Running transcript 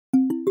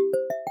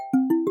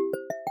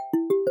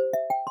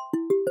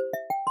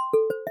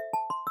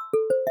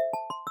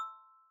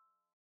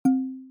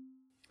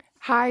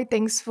Hi,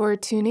 thanks for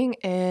tuning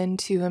in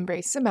to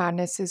Embrace the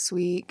Madness this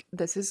week.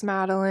 This is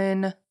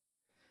Madeline.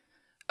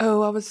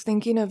 Oh, I was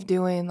thinking of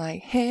doing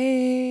like,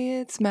 hey,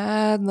 it's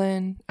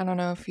Madeline. I don't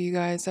know if you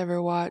guys ever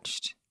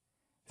watched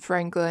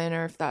Franklin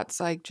or if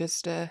that's like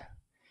just a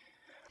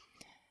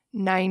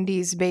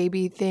 90s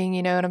baby thing,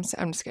 you know what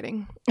I'm just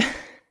kidding.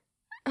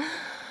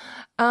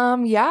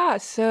 Yeah,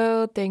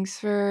 so thanks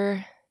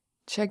for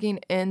checking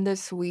in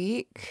this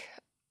week.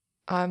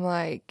 I'm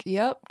like,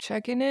 yep,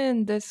 checking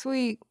in this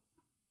week.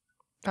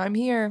 I'm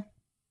here.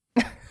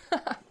 Yeah,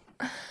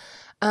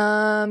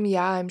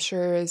 I'm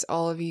sure as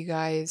all of you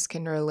guys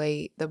can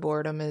relate, the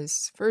boredom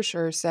is for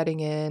sure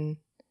setting in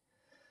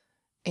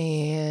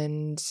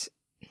and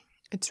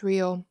it's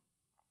real.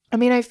 I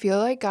mean, I feel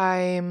like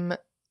I'm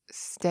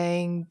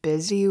staying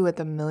busy with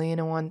a million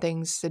and one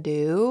things to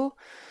do,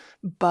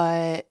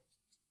 but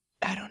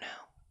I don't know.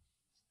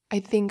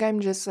 I think I'm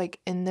just like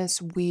in this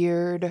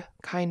weird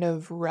kind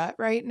of rut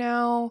right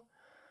now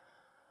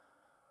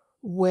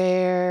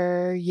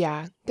where,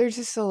 yeah, there's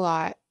just a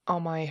lot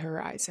on my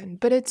horizon,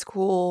 but it's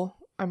cool.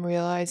 I'm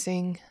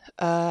realizing.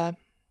 But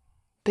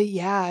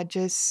yeah,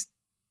 just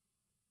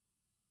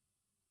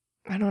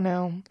I don't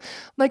know.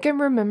 Like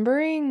I'm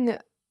remembering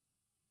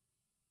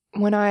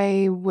when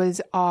I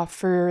was off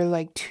for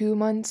like 2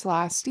 months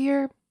last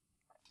year,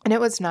 and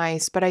it was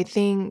nice, but I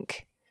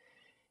think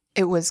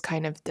it was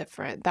kind of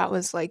different. That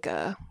was like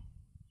a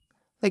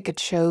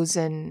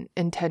chosen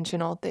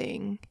intentional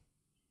thing.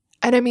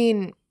 And I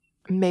mean,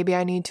 maybe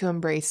I need to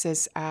embrace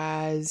this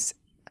as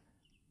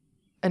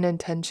an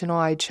intentional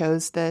I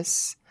chose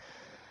this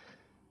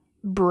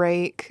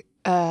break.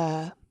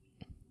 But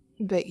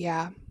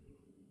yeah,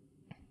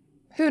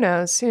 who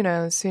knows? Who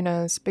knows? Who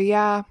knows? But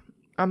yeah,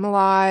 I'm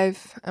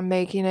alive. I'm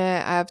making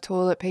it. I have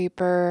toilet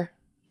paper.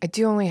 I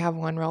do only have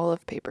one roll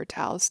of paper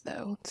towels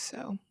though,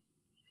 so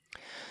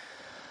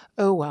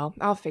oh well,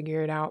 I'll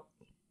figure it out.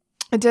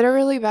 I did a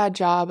really bad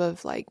job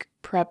of like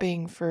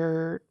prepping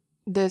for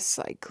this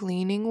like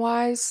cleaning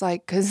wise,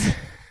 like cuz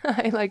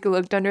I like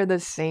looked under the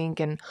sink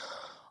and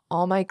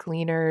all my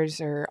cleaners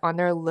are on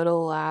their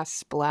little last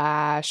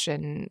splash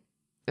and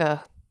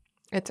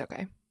it's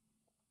okay.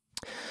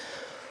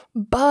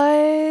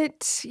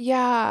 But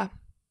yeah,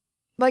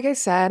 like I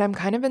said, I'm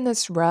kind of in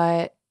this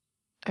rut.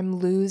 I'm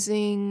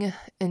losing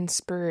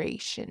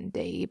inspiration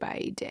day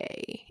by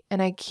day.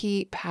 And I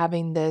keep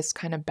having this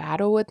kind of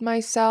battle with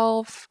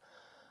myself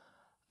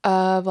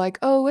of like,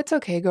 oh, it's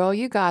okay, girl,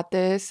 you got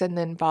this. And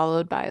then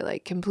followed by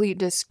like complete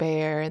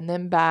despair and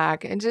then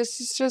back. And just,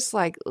 it's just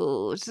like,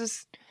 oh, it's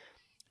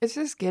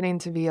just getting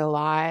to be a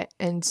lot.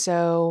 And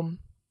so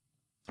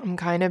I'm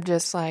kind of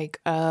just like,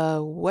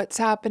 what's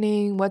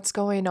happening? What's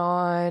going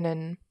on?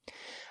 And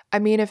I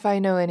mean, if I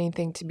know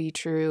anything to be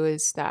true,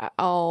 is that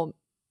I'll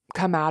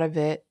come out of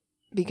it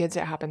because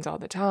it happens all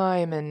the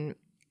time. And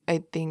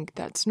I think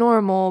that's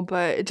normal,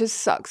 but it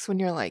just sucks when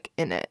you're like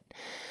in it.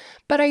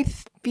 But I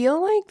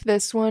feel like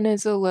this one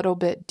is a little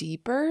bit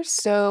deeper.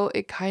 So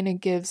it kind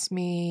of gives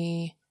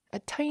me a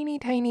tiny,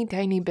 tiny,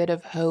 tiny bit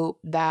of hope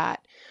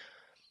that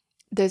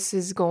this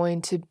is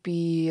going to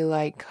be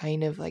like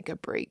kind of like a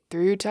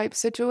breakthrough type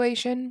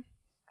situation.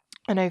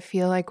 And I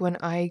feel like when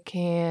I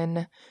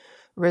can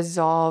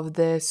resolve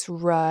this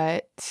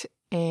rut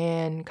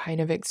and kind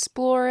of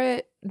explore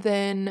it,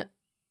 then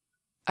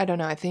I don't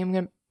know. I think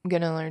I'm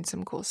gonna learn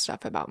some cool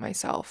stuff about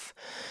myself.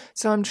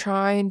 So I'm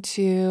trying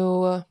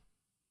to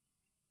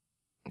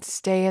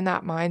stay in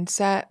that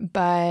mindset,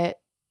 but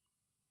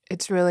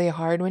it's really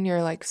hard when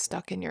you're like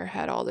stuck in your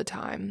head all the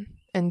time.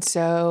 And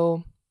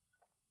so,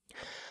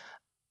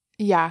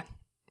 yeah,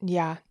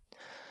 yeah,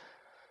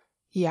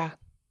 yeah,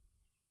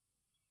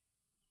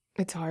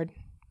 it's hard.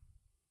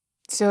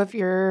 So if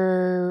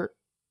you're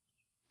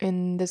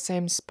in the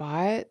same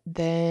spot,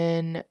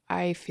 then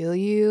I feel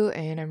you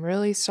and I'm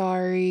really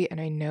sorry and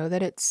I know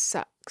that it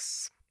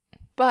sucks.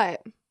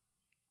 But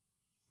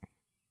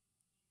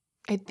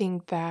I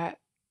think that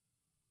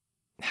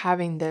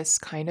having this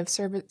kind of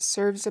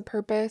serves a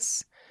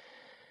purpose.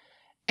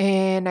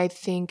 And I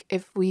think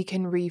if we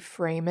can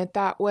reframe it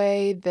that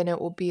way, then it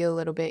will be a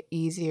little bit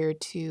easier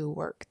to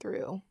work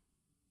through.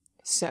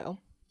 So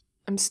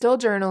I'm still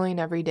journaling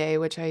every day,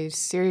 which I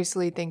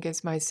seriously think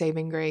is my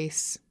saving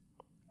grace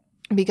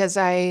because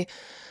I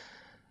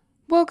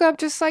woke up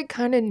just like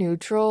kind of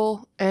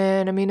neutral.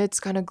 And I mean,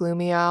 it's kind of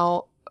gloomy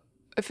out.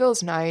 It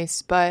feels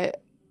nice,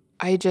 but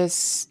I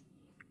just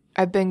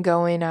I've been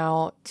going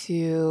out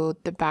to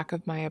the back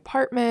of my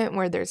apartment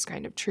where there's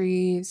kind of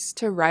trees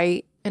to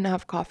write and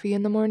have coffee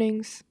in the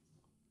mornings.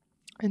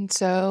 And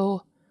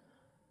so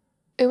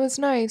it was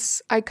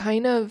nice. I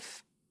didn't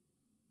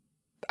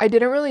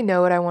really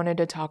know what I wanted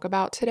to talk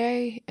about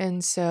today.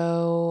 And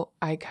so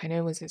I kind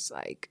of was just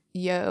like,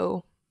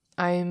 yo,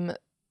 I'm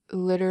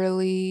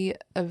literally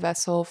a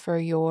vessel for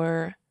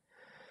your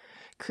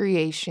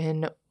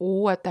creation.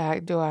 What the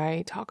heck do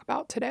I talk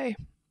about today?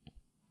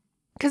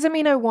 Because I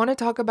mean, I want to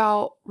talk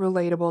about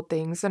relatable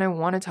things and I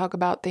want to talk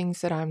about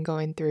things that I'm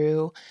going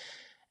through.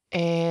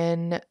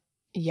 And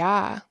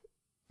yeah,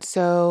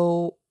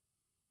 so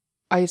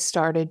I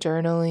started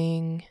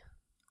journaling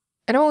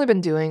And I've only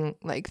been doing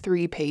like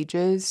 3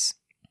 pages,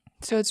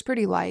 so it's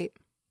pretty light.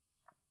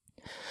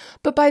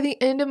 But by the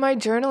end of my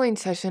journaling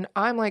session,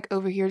 I'm like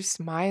over here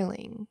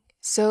smiling.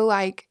 So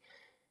like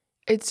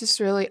it's just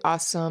really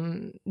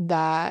awesome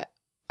that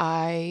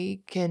I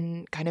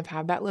can kind of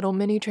have that little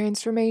mini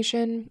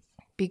transformation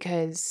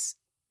because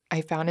I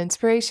found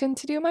inspiration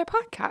to do my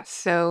podcast.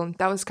 So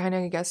that was kind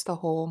of, I guess, the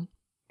whole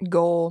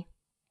goal.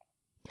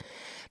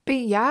 But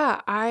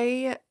yeah,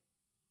 I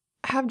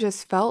have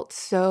just felt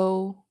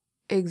so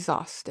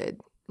exhausted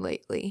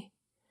lately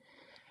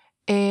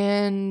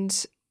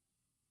and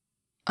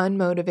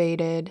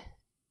unmotivated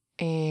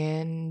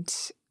and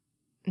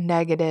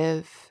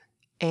negative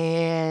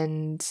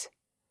and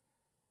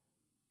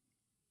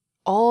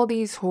all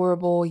these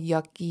horrible,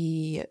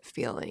 yucky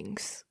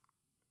feelings.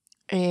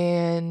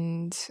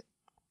 And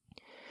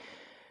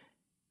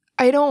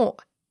I don't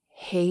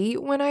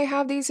hate when I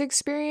have these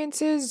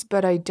experiences,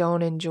 but I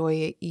don't enjoy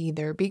it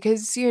either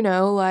because,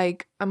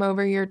 like I'm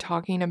over here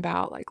talking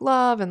about like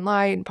love and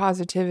light and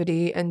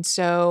positivity. And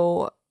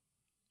so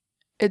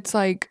it's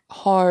like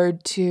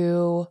hard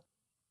to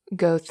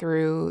go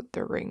through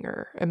the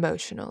ringer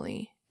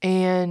emotionally.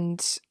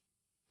 And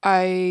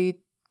I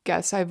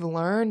guess I've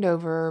learned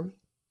over,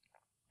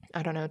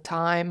 I don't know,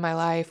 time, my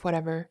life,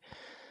 whatever,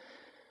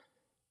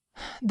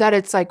 that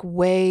it's like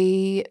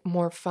way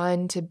more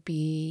fun to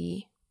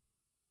be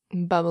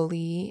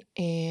bubbly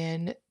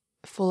and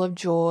full of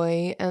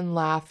joy and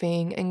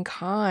laughing and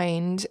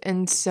kind.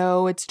 And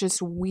so it's just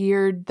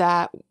weird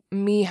that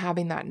me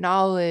having that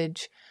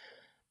knowledge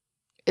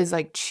is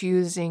like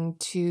choosing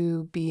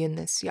to be in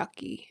this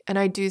yucky. And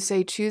I do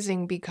say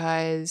choosing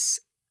because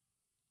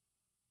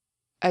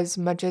as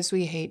much as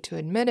we hate to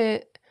admit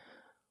it,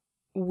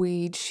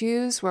 we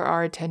choose where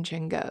our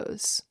attention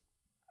goes.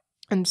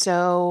 And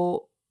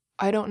so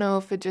I don't know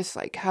if it just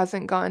like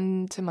hasn't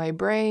gotten to my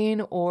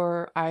brain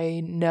or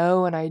I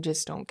know and I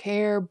just don't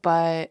care,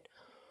 but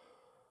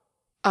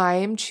I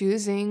am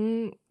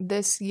choosing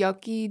this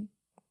yucky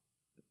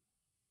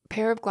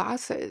pair of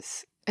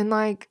glasses. And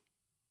like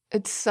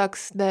it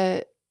sucks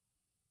to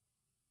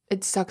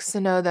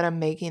know that I'm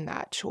making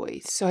that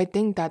choice. So I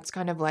think that's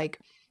kind of like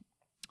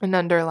an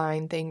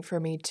underlying thing for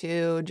me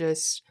too.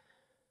 It's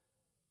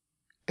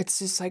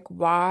just like,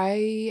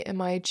 why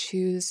am I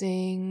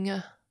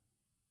choosing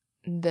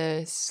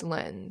this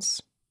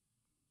lens?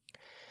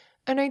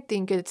 And I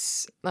think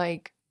it's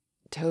like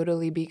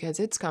totally because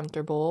it's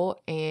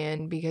comfortable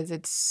and because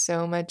it's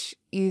so much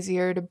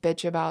easier to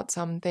bitch about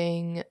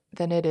something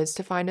than it is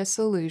to find a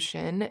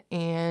solution.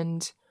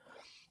 And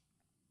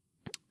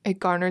it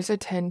garners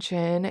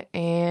attention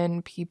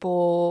and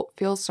people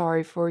feel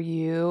sorry for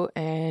you.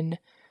 And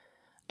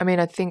I mean,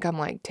 I think I'm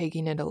like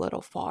taking it a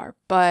little far,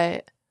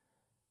 but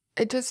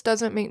it just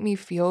doesn't make me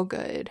feel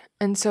good.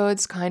 And so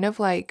it's kind of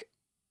like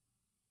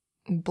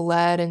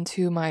bled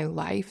into my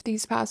life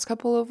these past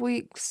couple of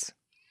weeks.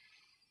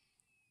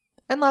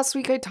 And last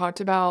week I talked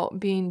about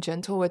being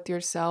gentle with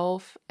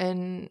yourself,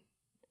 and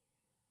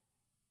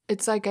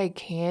it's like I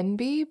can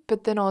be,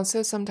 but then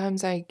also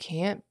sometimes I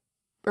can't,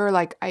 or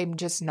like I'm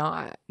just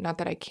not. Not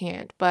that I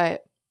can't,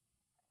 but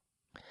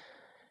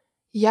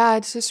yeah,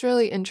 it's just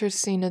really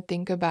interesting to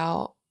think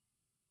about.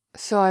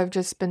 So I've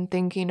just been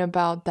thinking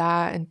about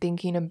that and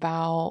thinking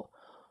about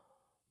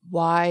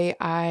why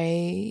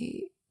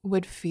I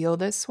would feel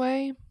this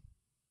way.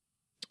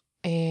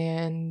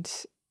 And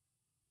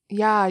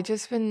yeah, I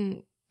just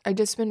been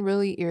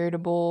really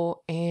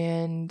irritable,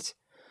 and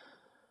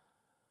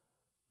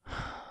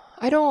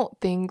I don't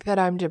think that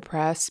I'm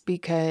depressed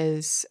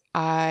because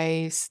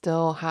I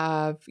still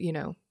have,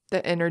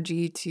 the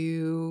energy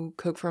to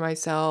cook for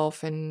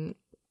myself and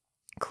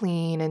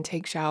clean and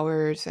take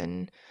showers.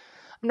 And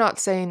I'm not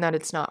saying that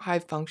it's not high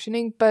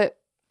functioning, but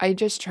I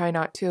just try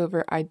not to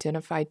over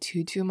identify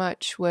too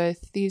much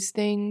with these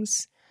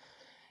things.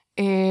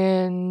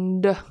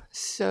 And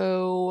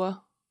so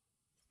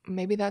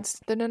maybe that's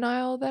the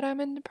denial that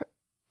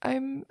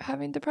I'm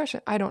having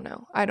depression. I don't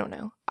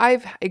know.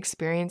 I've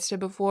experienced it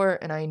before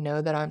and I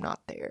know that I'm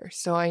not there.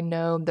 So I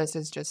know this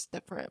is just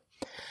different.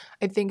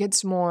 I think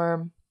it's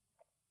more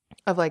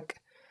of like,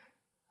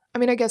 I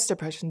mean, I guess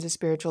depression's a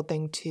spiritual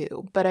thing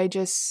too, but I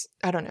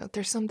don't know.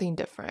 There's something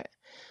different.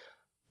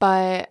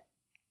 But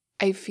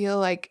I feel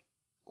like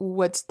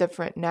what's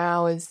different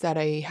now is that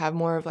I have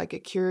more of like a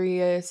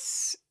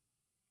curious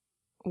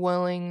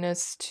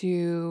willingness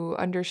to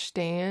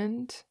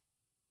understand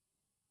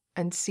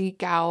and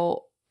seek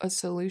out a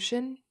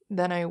solution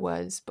than I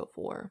was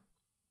before.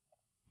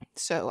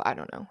 So I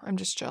don't know. I'm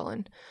just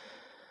chilling.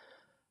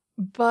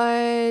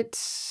 But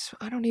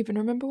I don't even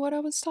remember what I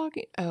was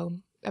talking. Oh,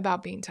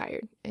 about being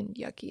tired and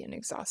yucky and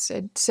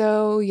exhausted.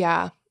 So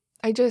yeah,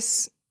 I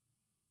just,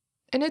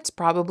 and it's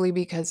probably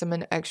because I'm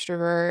an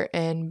extrovert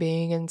and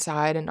being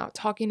inside and not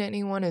talking to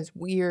anyone is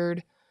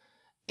weird.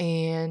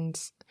 And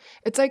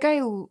it's like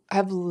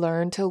have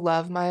learned to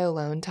love my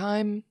alone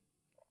time,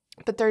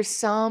 but there's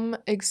some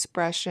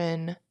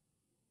expression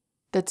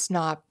that's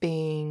not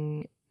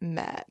being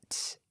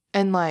met.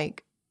 And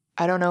like,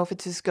 I don't know if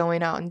it's just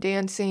going out and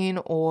dancing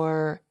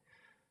or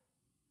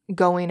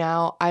going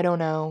out. I don't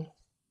know.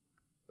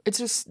 It's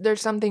just,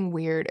 there's something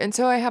weird. And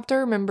so I have to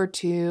remember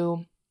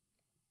too,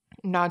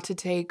 not to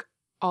take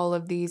all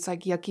of these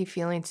like yucky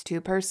feelings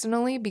too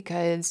personally,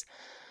 because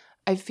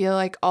I feel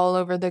like all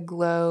over the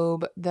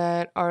globe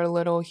that our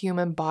little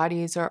human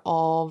bodies are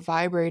all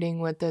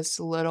vibrating with this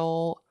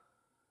little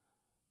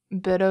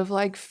bit of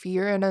like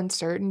fear and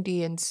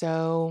uncertainty. And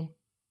so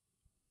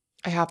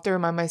I have to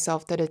remind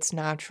myself that it's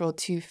natural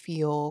to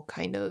feel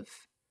kind of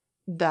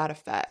that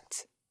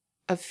effect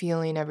of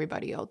feeling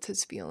everybody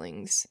else's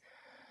feelings.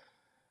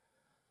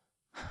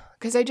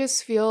 Because I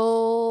just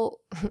feel,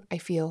 I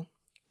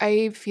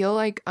feel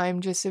like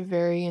I'm just a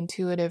very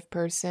intuitive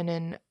person.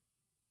 And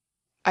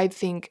I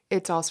think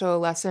it's also a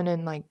lesson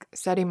in like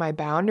setting my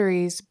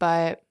boundaries,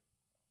 but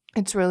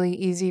it's really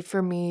easy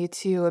for me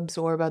to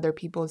absorb other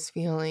people's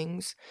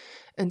feelings.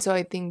 And so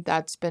I think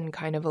that's been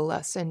kind of a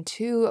lesson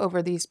too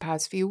over these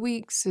past few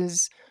weeks,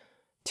 is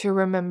to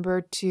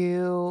remember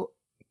to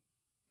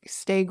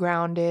stay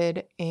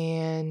grounded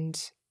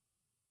and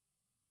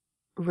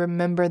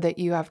remember that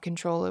you have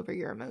control over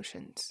your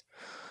emotions.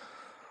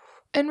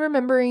 And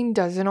remembering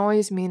doesn't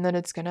always mean that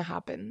it's going to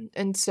happen.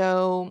 And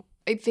so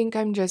I think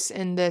I'm just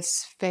in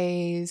this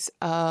phase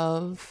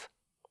of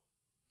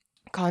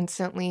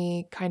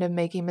constantly kind of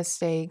making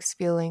mistakes,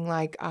 feeling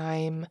like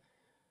I'm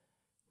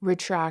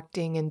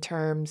retracting in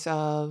terms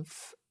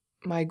of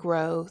my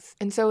growth.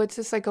 And so it's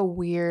just like a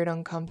weird,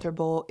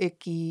 uncomfortable,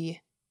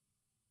 icky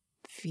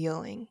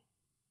feeling.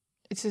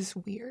 It's just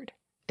weird.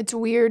 It's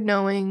weird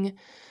knowing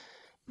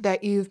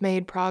that you've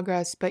made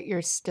progress, but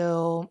you're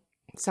still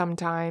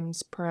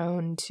sometimes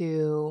prone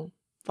to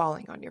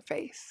falling on your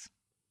face.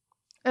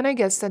 And I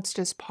guess that's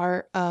just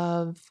part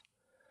of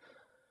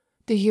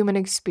the human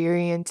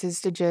experience,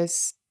 is to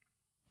just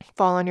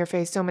fall on your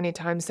face so many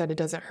times that it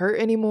doesn't hurt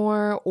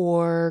anymore,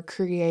 or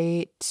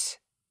create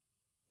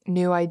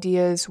new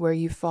ideas where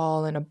you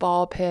fall in a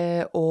ball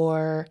pit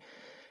or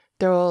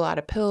throw a lot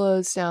of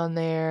pillows down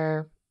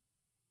there.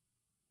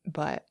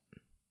 But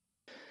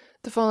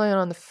the falling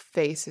on the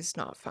face is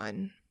not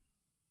fun.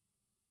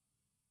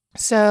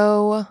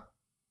 So,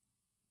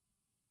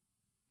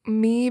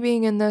 me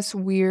being in this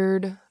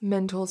weird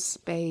mental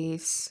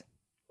space,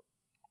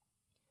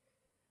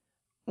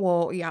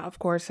 well, yeah, of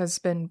course, has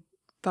been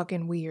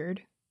fucking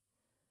weird.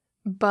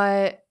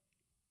 But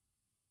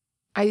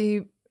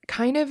I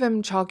kind of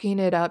am chalking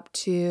it up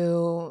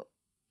to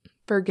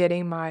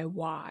forgetting my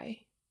why.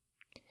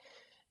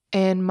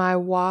 And my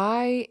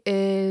why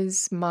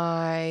is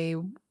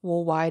well,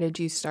 why did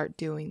you start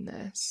doing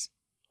this?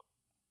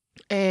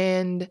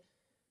 And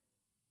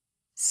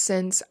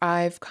since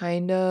I've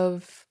kind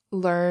of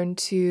learned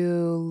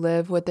to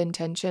live with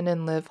intention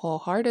and live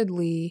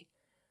wholeheartedly,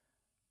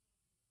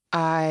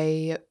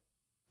 I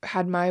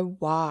had my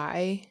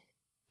why,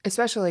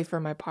 especially for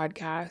my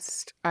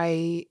podcast.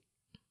 I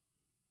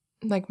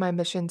like my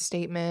mission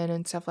statement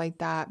and stuff like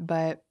that,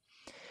 but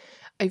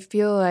I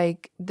feel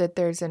like that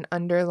there's an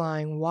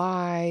underlying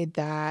why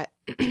that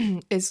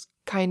is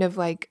kind of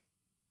like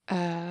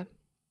uh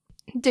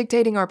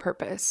dictating our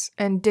purpose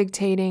and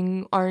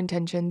dictating our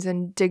intentions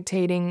and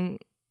dictating,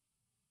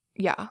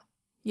 yeah,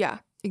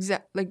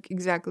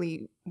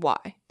 exactly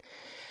why.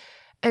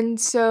 And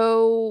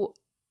so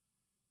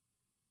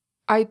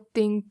I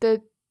think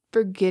that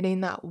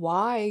forgetting that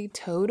why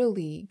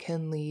totally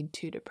can lead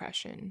to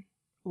depression.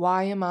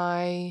 Why am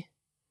I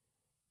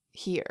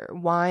here?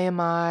 Why am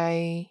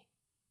I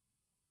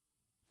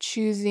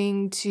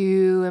choosing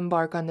to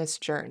embark on this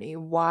journey?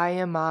 Why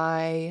am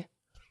I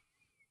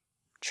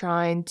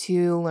trying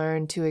to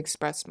learn to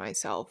express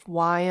myself?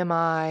 Why am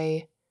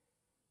I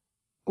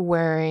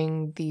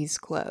wearing these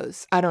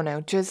clothes? I don't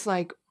know, just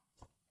like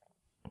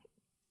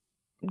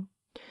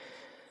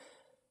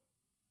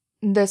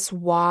this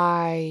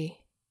why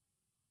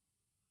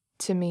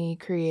to me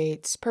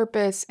creates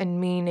purpose and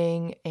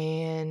meaning,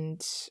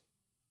 and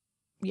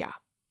yeah.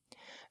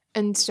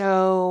 And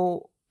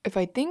so if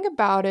I think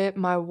about it,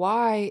 my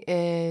why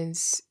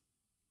is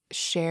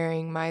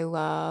sharing my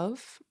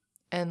love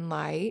and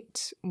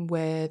light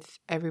with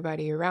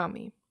everybody around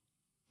me.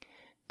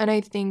 And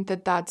I think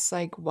that that's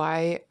like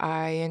why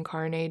I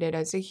incarnated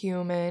as a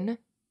human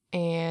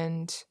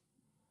and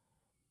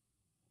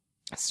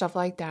stuff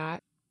like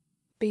that.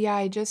 But yeah,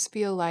 I just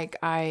feel like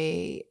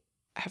I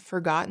have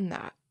forgotten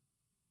that.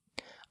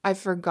 I've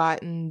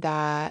forgotten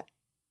that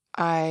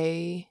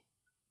I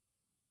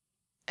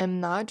am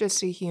not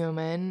just a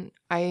human.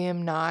 I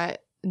am not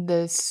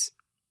this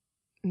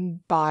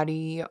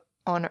body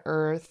on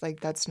earth. Like,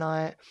 that's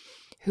not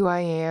who I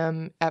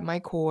am at my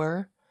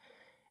core.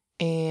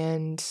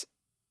 And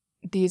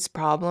these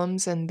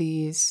problems and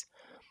these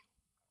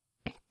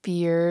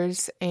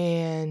fears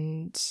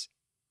and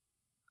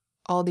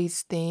all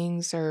these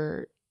things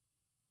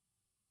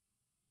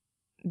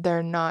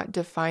they're not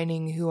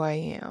defining who I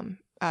am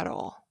at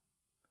all.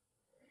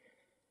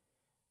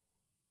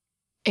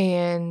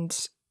 And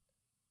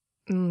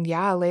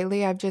yeah,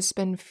 lately I've just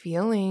been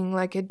feeling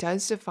like it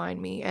does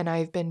define me. And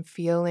I've been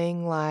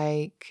feeling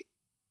like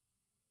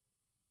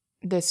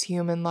this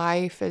human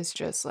life is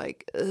just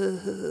like,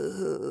 ugh,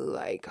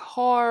 like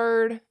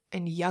hard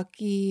and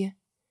yucky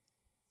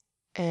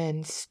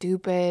and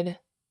stupid.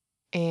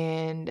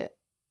 And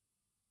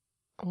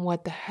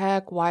what the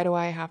heck? Why do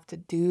I have to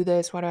do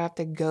this? Why do I have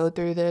to go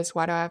through this?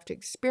 Why do I have to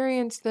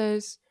experience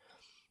this?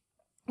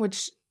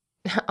 Which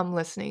I'm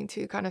listening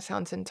to kind of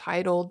sounds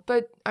entitled,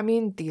 but I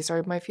mean, these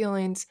are my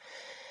feelings.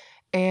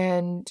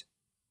 And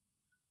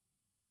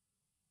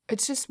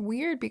it's just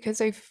weird because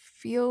I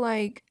feel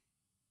like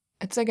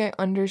it's like I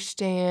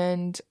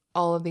understand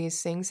all of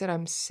these things that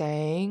I'm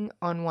saying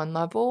on one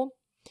level,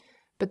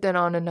 but then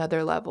on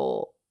another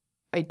level,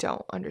 I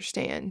don't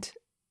understand.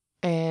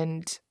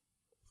 And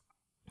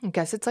I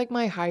guess it's like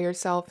my higher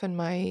self and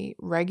my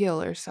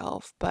regular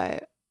self,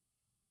 but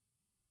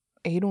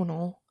I don't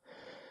know.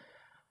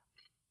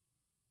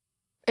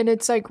 And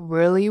it's like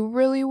really,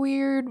 really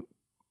weird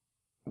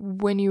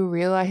when you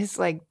realize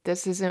like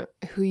this isn't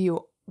who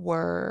you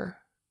were.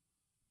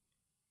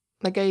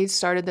 Like I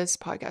started this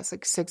podcast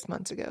like 6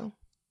 months ago,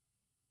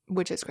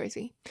 which is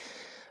crazy.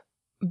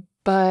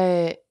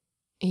 But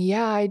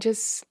yeah,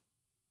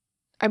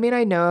 I mean,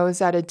 I know I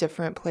was at a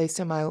different place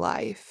in my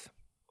life,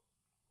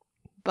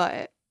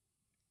 but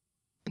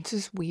it's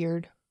just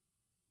weird.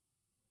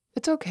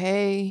 It's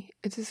okay.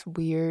 It's just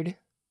weird.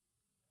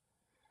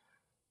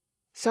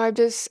 So I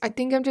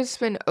think I've just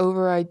been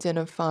over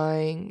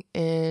identifying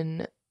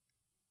in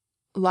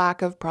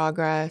lack of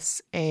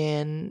progress,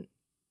 and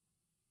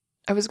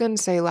I was going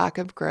to say lack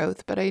of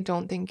growth, but I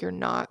don't think you're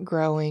not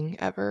growing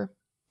ever.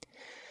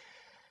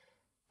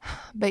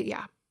 But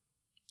yeah.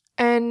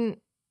 And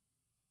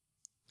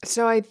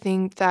so I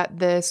think that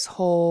this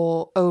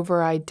whole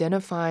over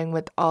identifying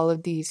with all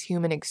of these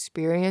human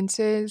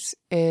experiences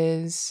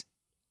is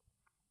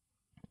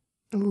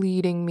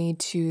leading me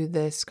to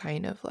this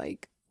kind of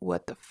like,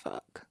 what the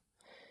fuck?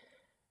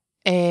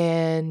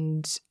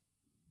 And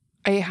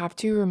I have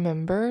to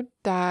remember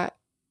that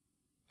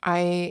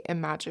I am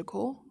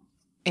magical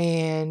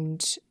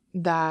and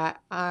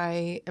that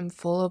I am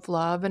full of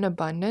love and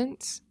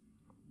abundance,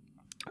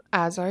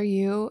 as are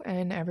you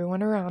and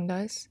everyone around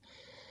us.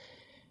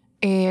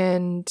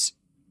 And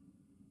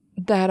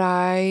that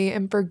I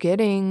am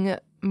forgetting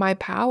my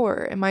power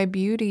and my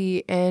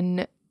beauty.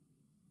 And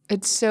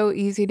it's so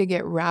easy to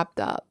get wrapped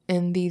up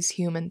in these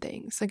human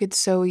things. Like, it's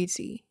so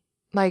easy.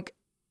 Like,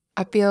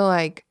 I feel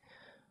like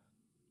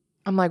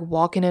I'm like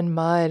walking in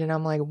mud and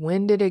I'm like,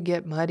 when did it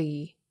get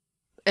muddy?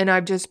 And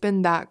I've just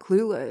been that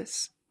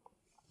clueless.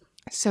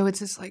 So it's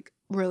just like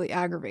really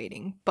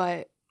aggravating.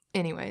 But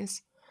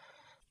anyways,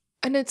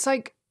 and it's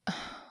like,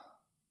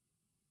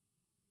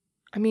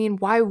 I mean,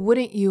 why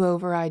wouldn't you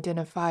over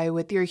identify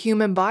with your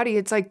human body?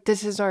 It's like,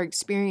 this is our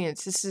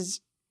experience.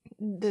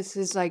 This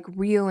is like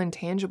real and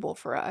tangible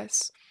for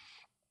us.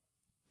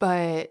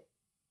 But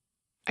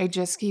I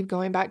just keep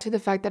going back to the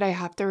fact that I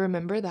have to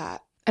remember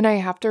that. And I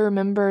have to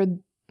remember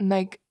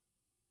like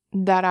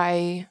that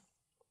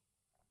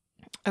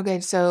okay,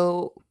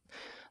 so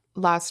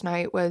last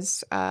night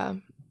was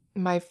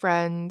my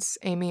friends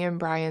Amy and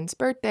Brian's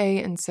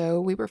birthday, and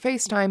so we were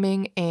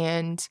FaceTiming,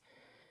 and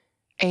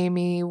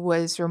Amy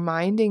was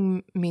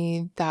reminding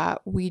me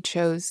that we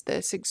chose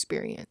this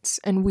experience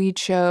and we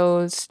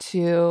chose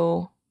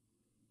to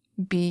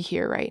be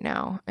here right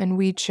now and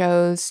we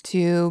chose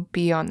to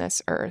be on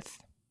this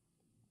earth.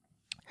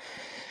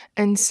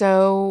 And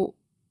so,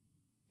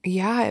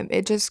 yeah,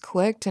 it just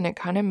clicked and it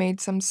kind of made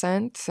some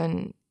sense.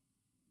 And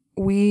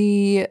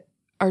we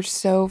are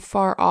so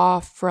far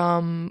off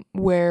from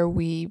where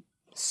we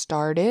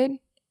started.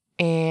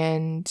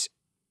 And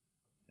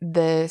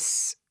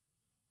this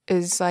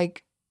is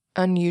like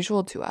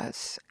unusual to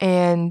us.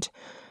 And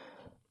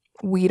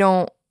we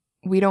don't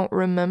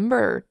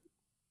remember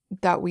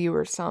that we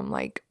were some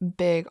like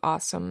big,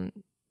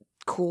 awesome,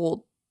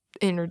 cool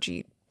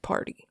energy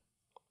party.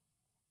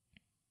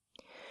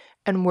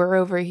 And we're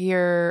over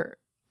here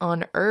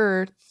on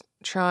Earth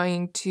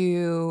trying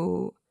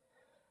to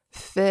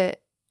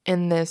fit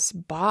in this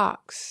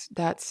box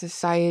that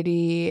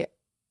society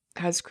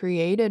has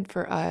created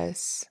for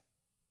us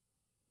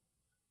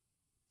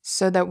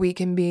so that we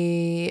can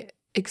be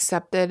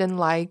accepted and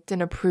liked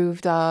and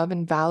approved of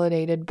and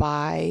validated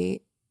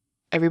by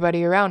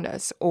everybody around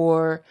us.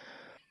 Or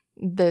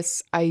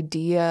this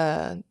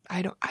idea,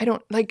 I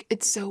don't like,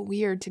 it's so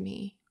weird to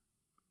me.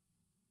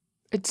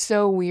 It's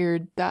so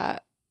weird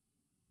that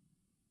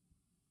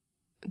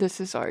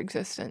this is our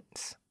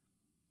existence.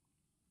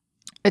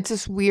 It's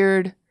just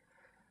weird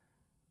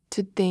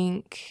to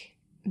think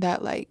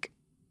that like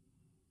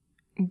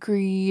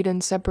greed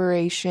and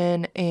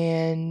separation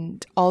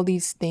and all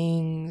these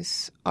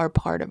things are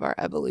part of our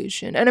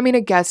evolution. And I mean, I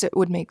guess it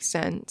would make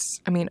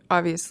sense. I mean,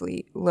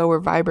 obviously lower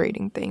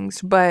vibrating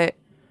things, but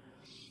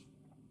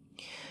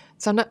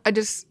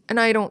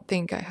I don't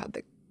think I had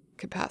the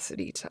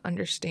capacity to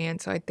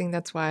understand. So I think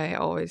that's why I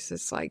always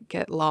just like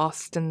get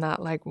lost in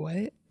that, like,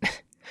 what?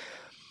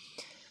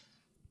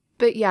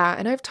 But yeah,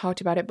 and I've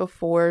talked about it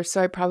before,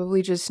 so I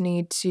probably just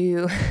need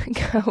to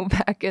go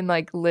back and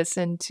like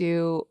listen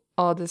to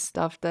all the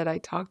stuff that I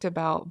talked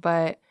about.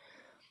 But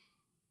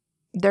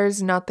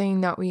there's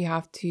nothing that we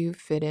have to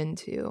fit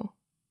into.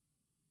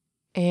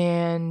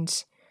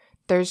 And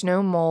there's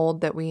no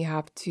mold that we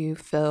have to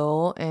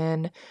fill.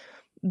 And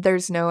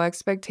there's no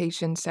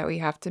expectations that we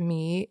have to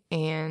meet.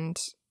 And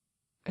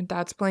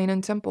that's plain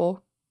and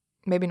simple.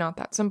 Maybe not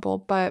that simple,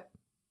 but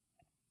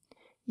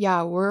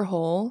yeah, we're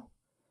whole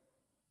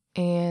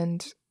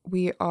and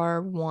we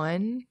are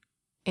one.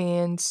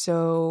 And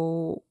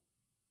so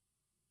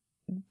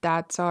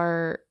that's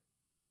our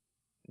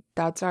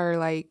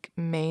like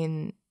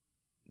main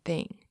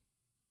thing.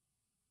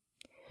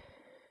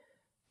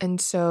 And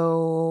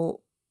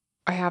so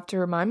I have to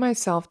remind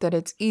myself that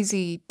it's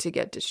easy to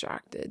get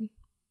distracted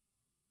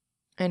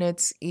and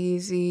it's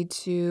easy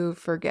to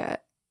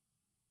forget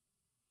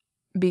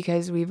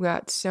because we've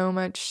got so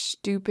much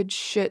stupid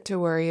shit to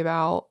worry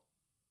about,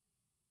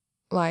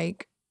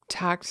 like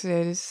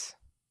taxes,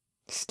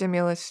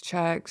 stimulus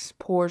checks,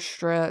 poor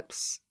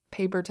strips,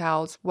 paper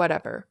towels,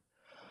 whatever.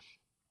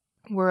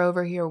 We're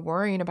over here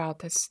worrying about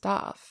this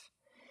stuff.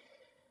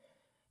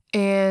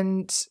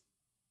 And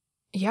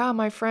yeah,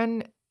 my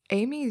friend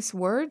Amy's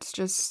words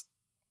just,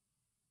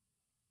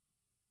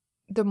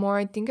 the more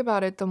I think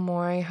about it, the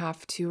more I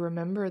have to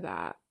remember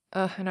that.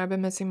 And I've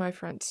been missing my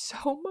friend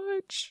so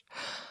much.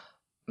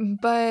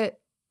 But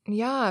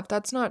yeah, if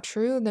that's not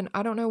true, then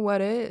I don't know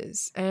what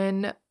is.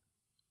 And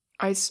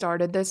I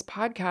started this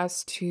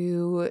podcast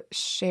to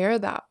share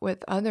that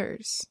with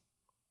others.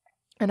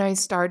 And I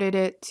started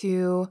it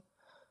to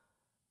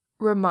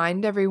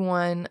remind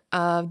everyone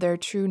of their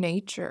true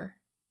nature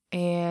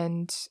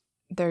and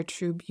their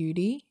true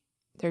beauty,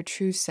 their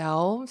true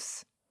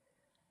selves.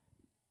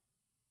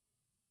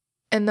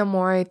 And the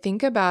more I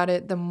think about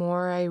it, the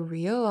more I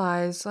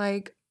realize,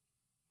 like,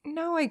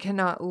 no, I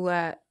cannot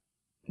let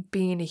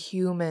being a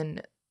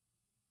human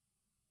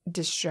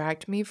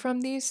distract me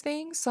from these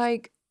things.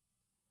 Like,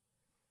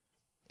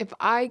 if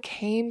I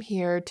came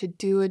here to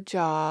do a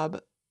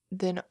job,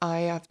 then I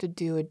have to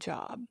do a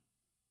job.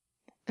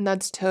 And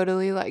that's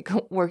totally like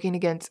working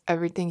against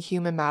everything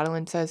human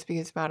Madeline says,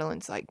 because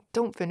Madeline's like,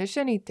 don't finish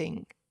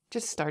anything,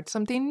 just start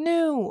something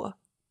new.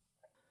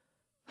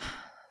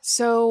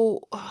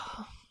 So,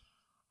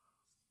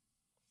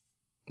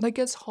 like,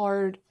 as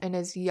hard and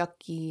as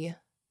yucky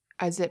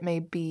as it may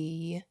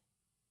be,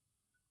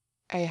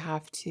 I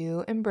have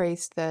to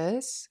embrace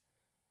this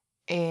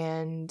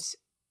and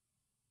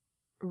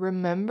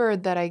remember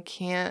that I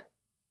can't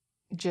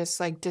just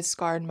like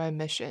discard my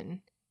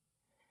mission.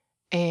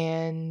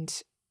 And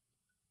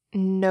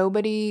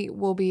nobody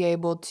will be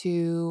able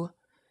to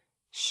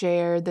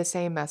share the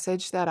same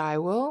message that I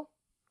will.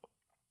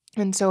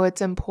 And so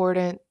it's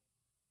important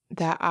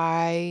that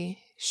I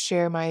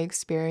share my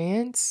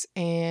experience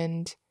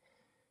and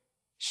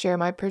share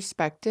my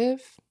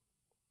perspective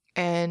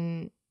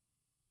and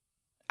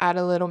add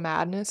a little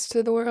madness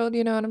to the world,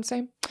 you know what I'm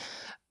saying?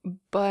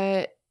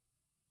 But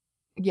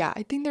yeah,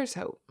 I think there's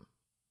hope.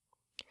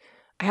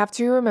 I have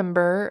to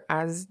remember,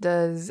 as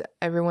does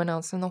everyone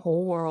else in the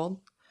whole world,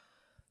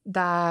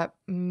 that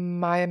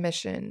our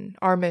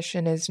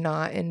mission is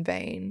not in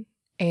vain.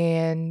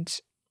 And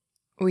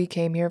we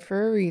came here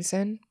for a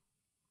reason.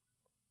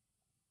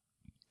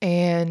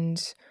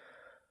 And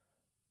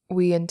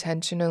we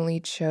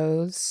intentionally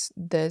chose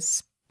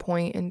this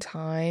point in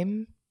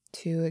time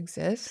to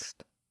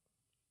exist.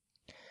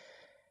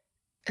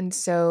 And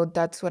so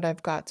that's what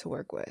I've got to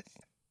work with.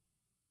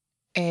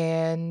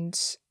 And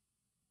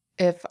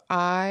if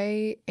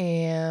I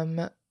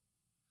am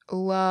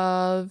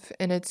love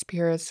in its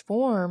purest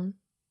form,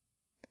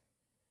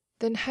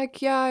 then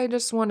heck yeah, I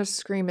just want to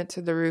scream it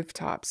to the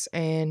rooftops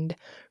and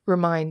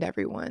remind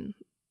everyone.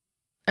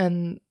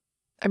 And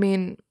I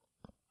mean,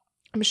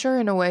 I'm sure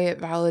in a way it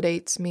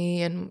validates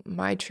me and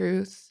my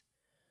truth.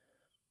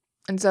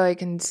 And so I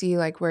can see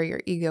like where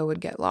your ego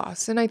would get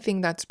lost. And I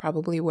think that's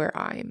probably where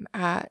I'm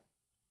at.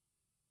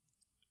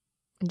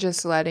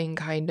 Just letting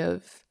kind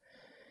of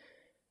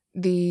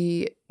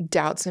the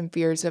doubts and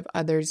fears of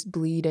others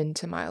bleed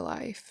into my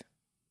life.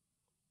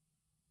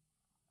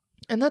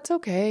 And that's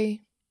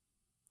okay.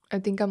 I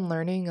think I'm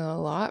learning a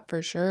lot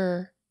for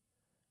sure.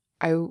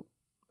 I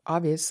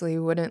obviously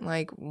wouldn't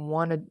like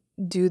want to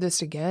do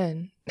this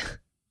again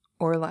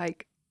or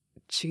like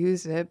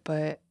choose it,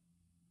 but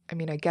I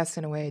mean, I guess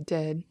in a way I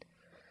did.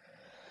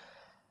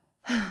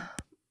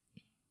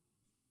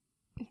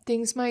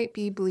 Things might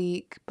be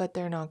bleak, but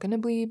they're not going to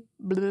be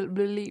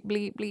bleak,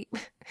 bleak, bleak.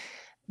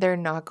 They're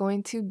not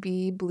going to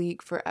be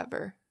bleak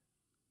forever.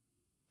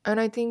 And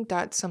I think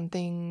that's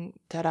something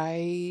that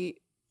I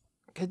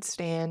could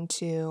stand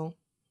to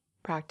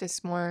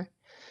practice more.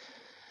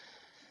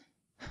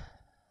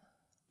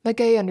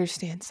 Like, I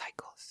understand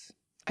cycles.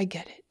 I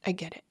get it. I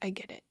get it. I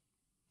get it.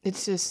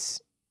 It's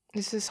just,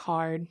 this is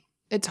hard.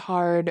 It's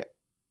hard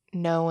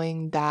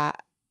knowing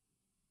that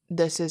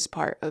this is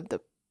part of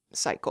the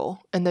cycle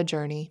and the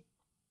journey.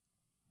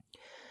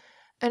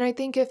 And I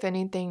think if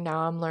anything,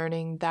 now I'm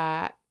learning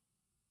that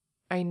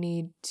I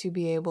need to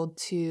be able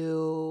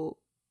to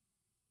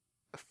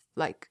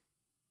like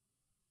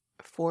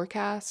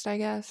forecast, I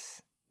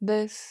guess,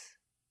 this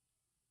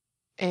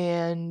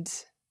and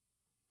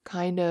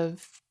kind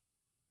of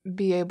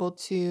be able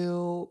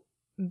to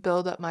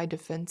build up my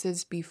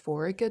defenses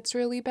before it gets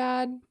really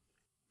bad.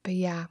 But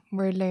yeah,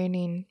 we're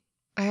learning.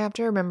 I have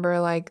to remember,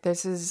 like,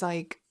 this is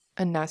like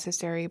a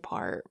necessary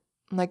part.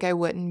 Like, I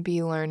wouldn't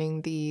be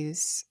learning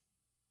these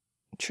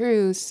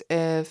truths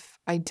if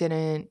I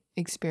didn't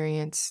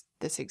experience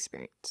this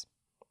experience.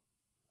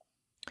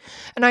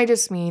 And I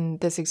just mean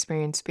this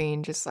experience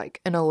being just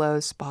like in a low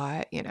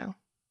spot, you know.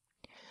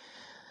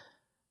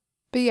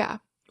 But yeah,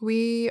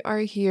 we are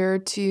here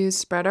to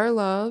spread our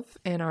love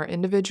and our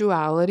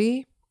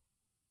individuality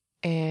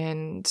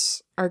and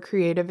our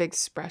creative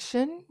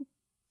expression.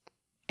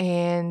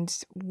 And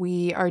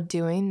we are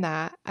doing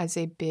that as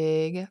a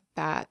big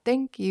fat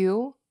thank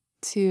you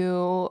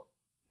to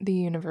the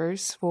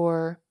universe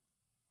for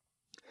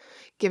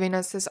giving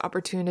us this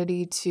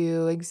opportunity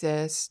to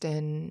exist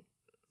and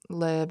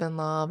live and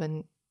love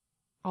and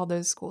all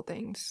those cool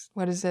things.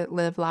 What is it?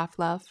 Live, laugh,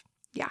 love.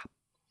 Yeah.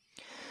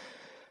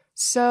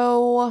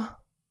 So,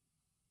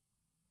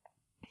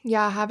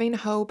 yeah, having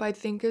hope I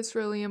think is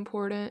really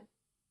important.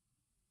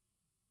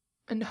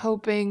 And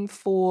hoping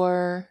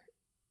for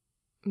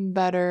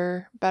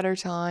better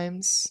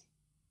times,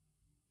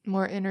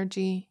 more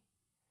energy.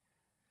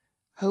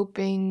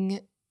 Hoping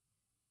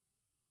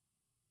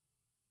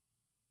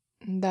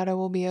that it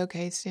will be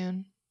okay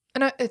soon.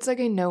 And it's like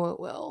I know it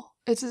will.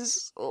 It's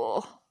just,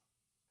 ugh.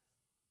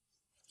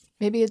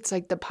 Maybe it's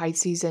like the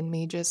Pisces in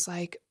me just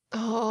like,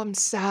 oh, I'm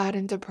sad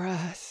and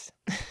depressed.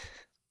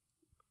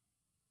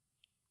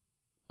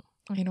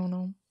 I don't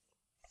know.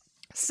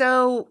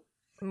 So,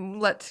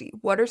 let's see.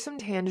 What are some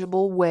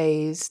tangible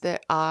ways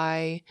that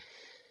I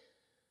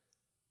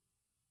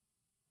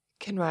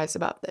can rise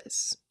above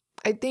this?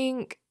 I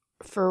think,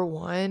 for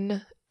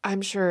one,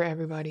 I'm sure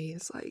everybody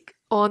is like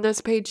on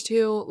this page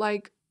too.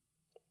 Like,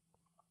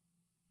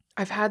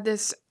 I've had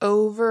this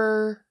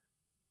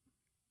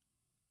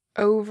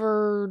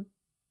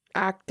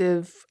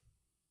active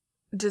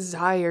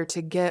desire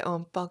to get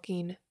on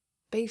fucking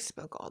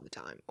Facebook all the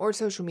time or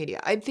social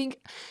media. I think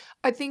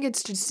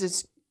it's just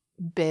this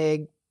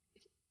big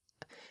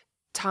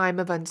time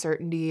of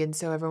uncertainty, and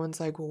so everyone's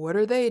like, well, what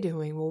are they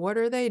doing? Well, what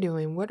are they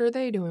doing? What are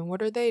they doing?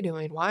 What are they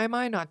doing? Why am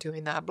I not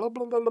doing that? Blah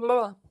blah blah blah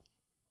blah.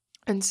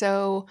 And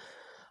so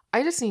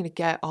I just need to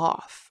get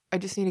off. I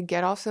just need to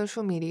get off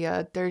social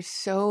media. There's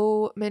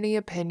so many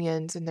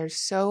opinions and there's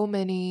so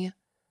many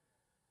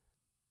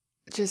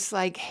just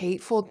like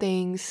hateful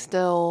things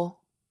still.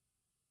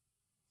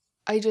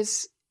 I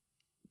just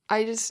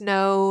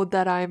know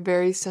that I'm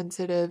very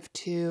sensitive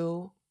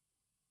to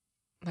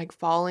like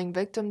falling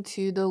victim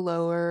to the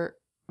lower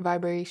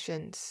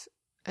vibrations.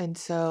 And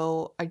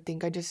so I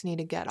think I just need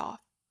to get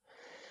off.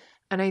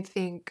 And I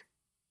think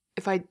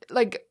if I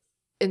like,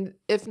 and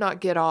if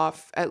not get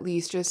off, at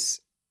least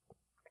just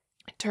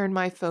turn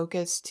my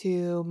focus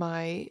to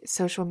my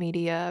social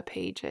media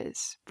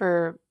pages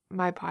for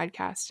my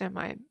podcast and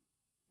my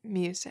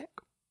music.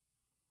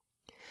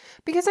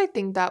 Because I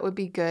think that would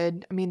be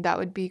good. I mean, that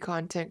would be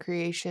content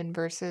creation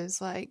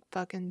versus like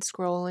fucking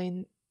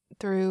scrolling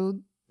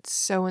through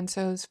so and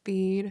so's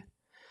feed.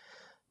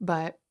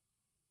 But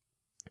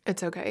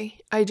it's okay.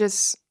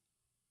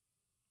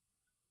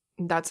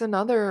 That's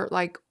another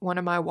like one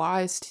of my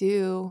whys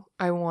too.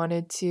 I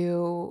wanted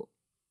to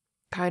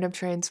kind of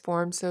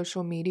transform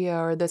social media,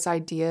 or this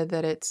idea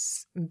that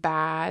it's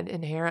bad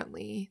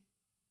inherently.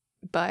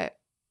 But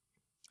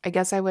I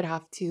guess I would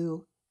have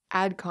to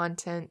add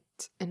content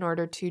in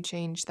order to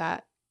change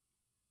that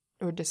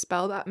or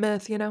dispel that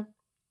myth, you know?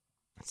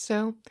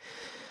 So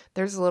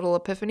there's a little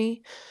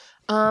epiphany.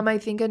 I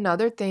think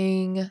another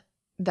thing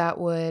that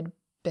would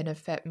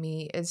benefit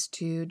me is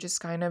to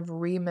just kind of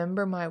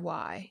remember my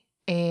why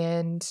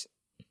and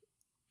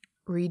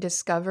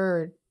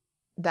rediscover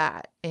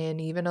that and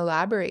even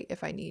elaborate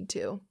if I need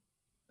to.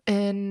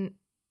 And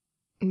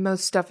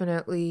most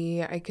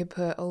definitely I could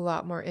put a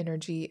lot more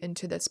energy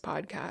into this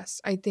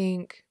podcast. I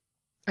think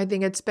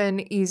it's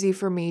been easy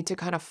for me to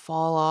kind of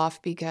fall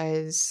off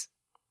because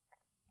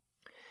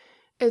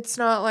it's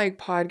not like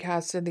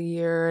podcast of the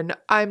year, and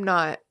I'm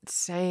not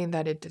saying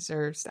that it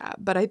deserves that,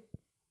 but I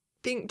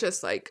think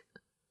just like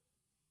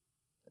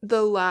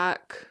the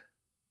lack,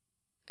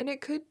 and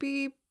it could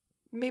be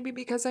maybe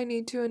because I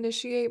need to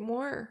initiate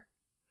more.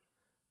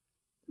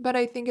 But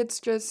I think it's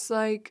just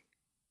like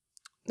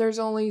there's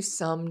only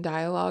some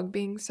dialogue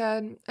being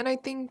said, and I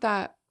think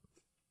that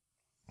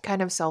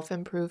kind of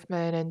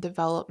self-improvement and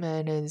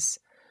development is,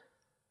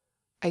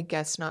 I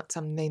guess, not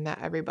something that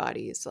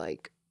everybody's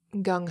like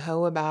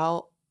gung-ho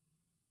about.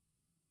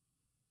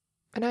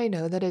 And I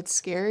know that it's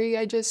scary.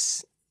 To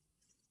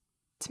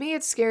me,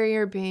 it's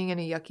scarier being in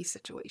a yucky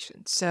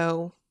situation.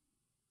 So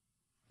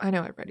I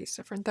know everybody's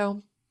different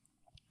though.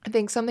 I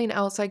think something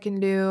else I can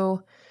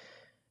do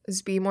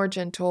is be more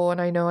gentle. And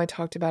I know I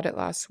talked about it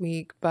last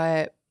week,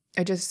 but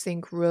I just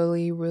think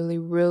really, really,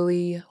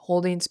 really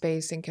holding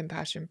space and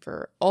compassion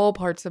for all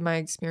parts of my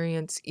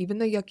experience, even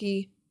the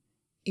yucky.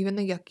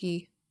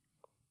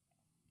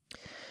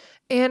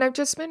 And I've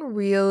just been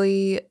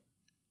really,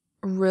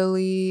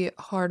 really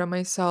hard on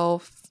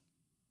myself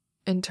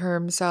in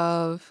terms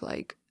of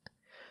like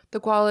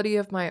the quality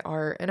of my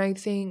art. And I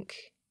think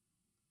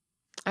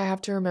I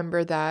have to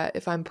remember that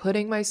if I'm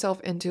putting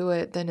myself into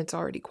it, then it's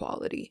already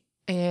quality.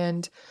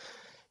 And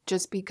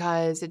just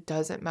because it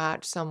doesn't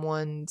match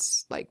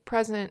someone's like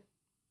present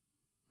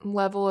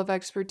level of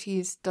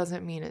expertise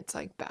doesn't mean it's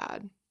like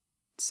bad.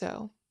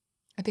 So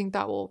I think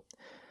that will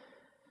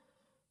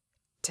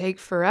take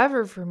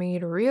forever for me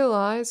to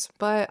realize,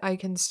 but I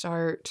can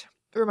start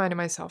reminding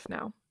myself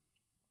now.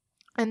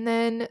 And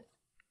then,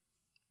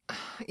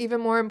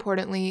 even more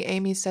importantly,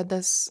 Amy said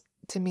this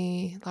to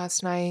me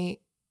last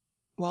night,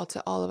 well,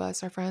 to all of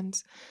us, our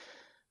friends,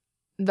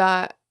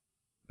 that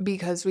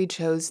because we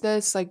chose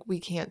this, like, we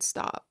can't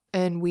stop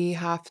and we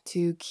have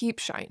to keep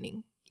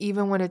shining,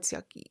 even when it's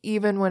yucky,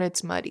 even when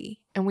it's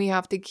muddy. And we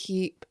have to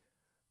keep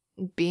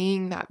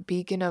being that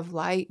beacon of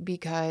light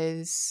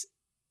because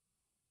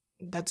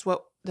that's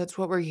what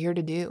we're here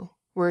to do.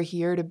 We're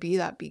here to be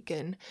that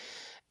beacon,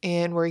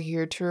 and we're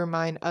here to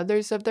remind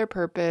others of their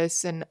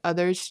purpose and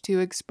others to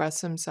express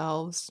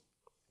themselves.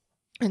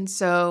 And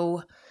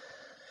so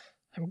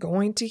I'm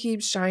going to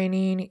keep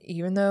shining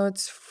even though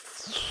it's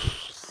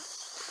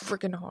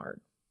freaking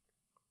hard.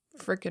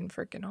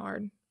 Freaking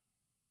hard.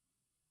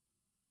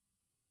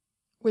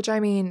 Which, I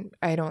mean,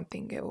 I don't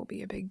think it will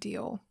be a big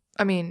deal.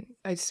 I mean,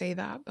 I say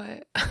that,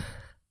 but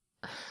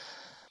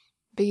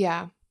but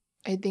yeah,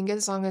 I think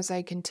as long as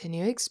I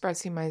continue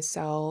expressing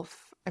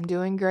myself, I'm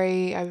doing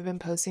great. I've been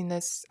posting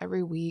this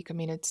every week. I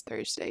mean, it's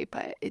Thursday,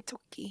 but it's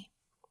okay.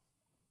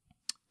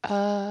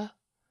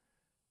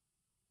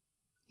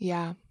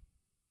 Yeah.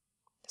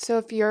 So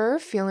if you're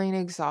feeling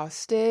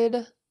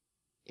exhausted,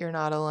 you're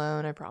not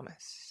alone, I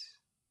promise.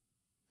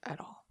 At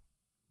all.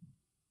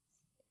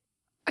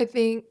 I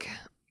think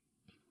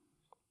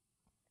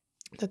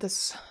that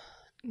this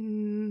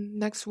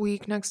next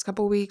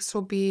couple weeks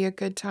will be a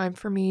good time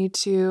for me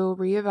to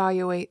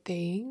reevaluate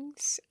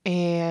things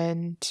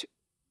and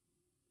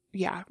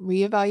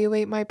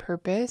reevaluate my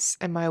purpose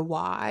and my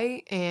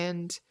why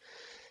and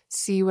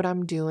see what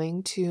I'm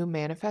doing to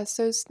manifest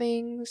those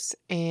things,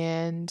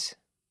 and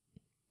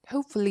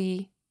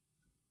hopefully,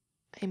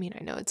 I mean,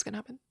 I know it's gonna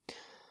happen,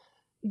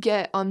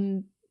 get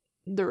on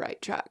the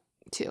right track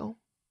too.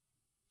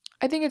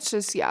 I think it's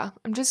just,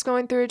 I'm just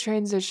going through a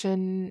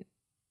transition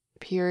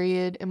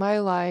period in my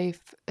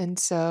life, and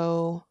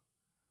so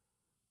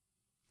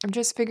I'm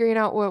just figuring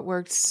out what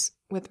works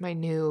with my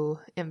new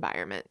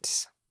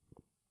environment.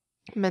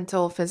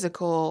 Mental,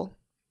 physical,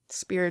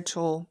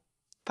 spiritual,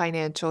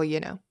 financial,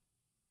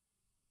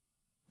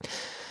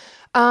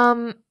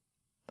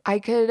 I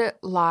could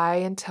lie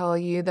and tell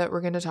you that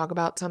we're going to talk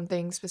about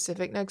something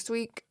specific next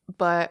week,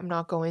 but I'm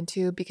not going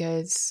to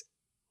because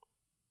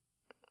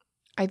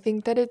I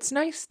think that it's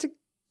nice to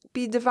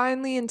be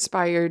divinely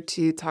inspired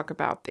to talk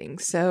about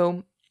things.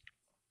 So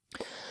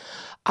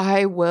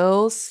I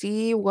will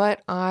see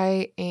what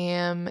I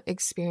am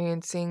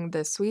experiencing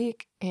this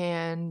week,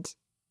 and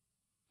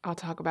I'll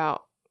talk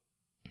about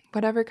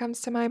whatever comes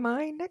to my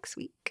mind next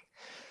week.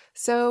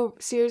 So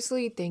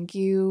seriously, thank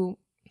you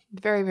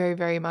very, very,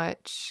 very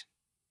much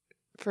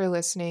for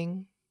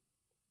listening.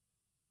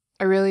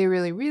 I really,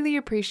 really, really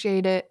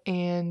appreciate it,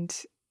 and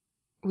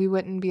we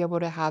wouldn't be able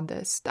to have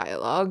this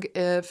dialogue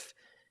if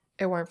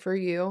it weren't for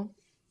you,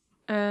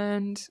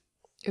 and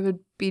it would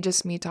be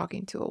just me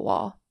talking to a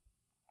wall.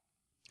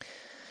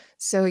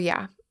 So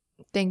yeah,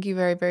 thank you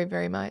very, very,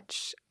 very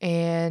much.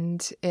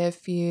 And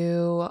if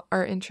you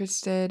are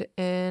interested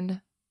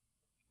in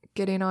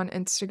getting on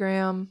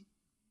Instagram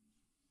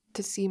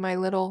to see my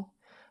little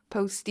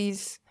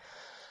posties,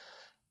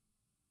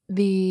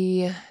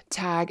 the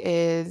tag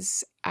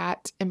is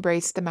at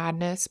Embrace the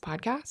Madness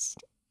podcast.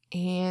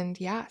 And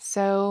yeah,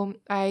 so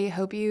I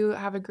hope you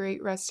have a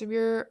great rest of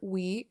your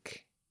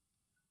week.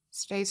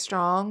 Stay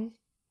strong.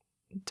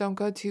 Don't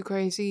go too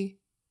crazy.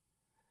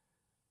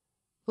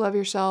 Love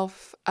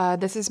yourself.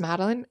 This is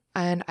Madeline,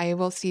 and I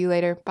will see you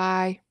later.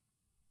 Bye.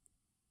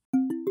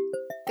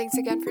 Thanks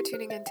again for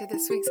tuning into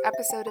this week's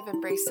episode of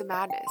Embrace the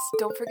Madness.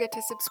 Don't forget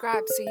to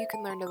subscribe so you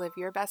can learn to live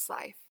your best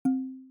life.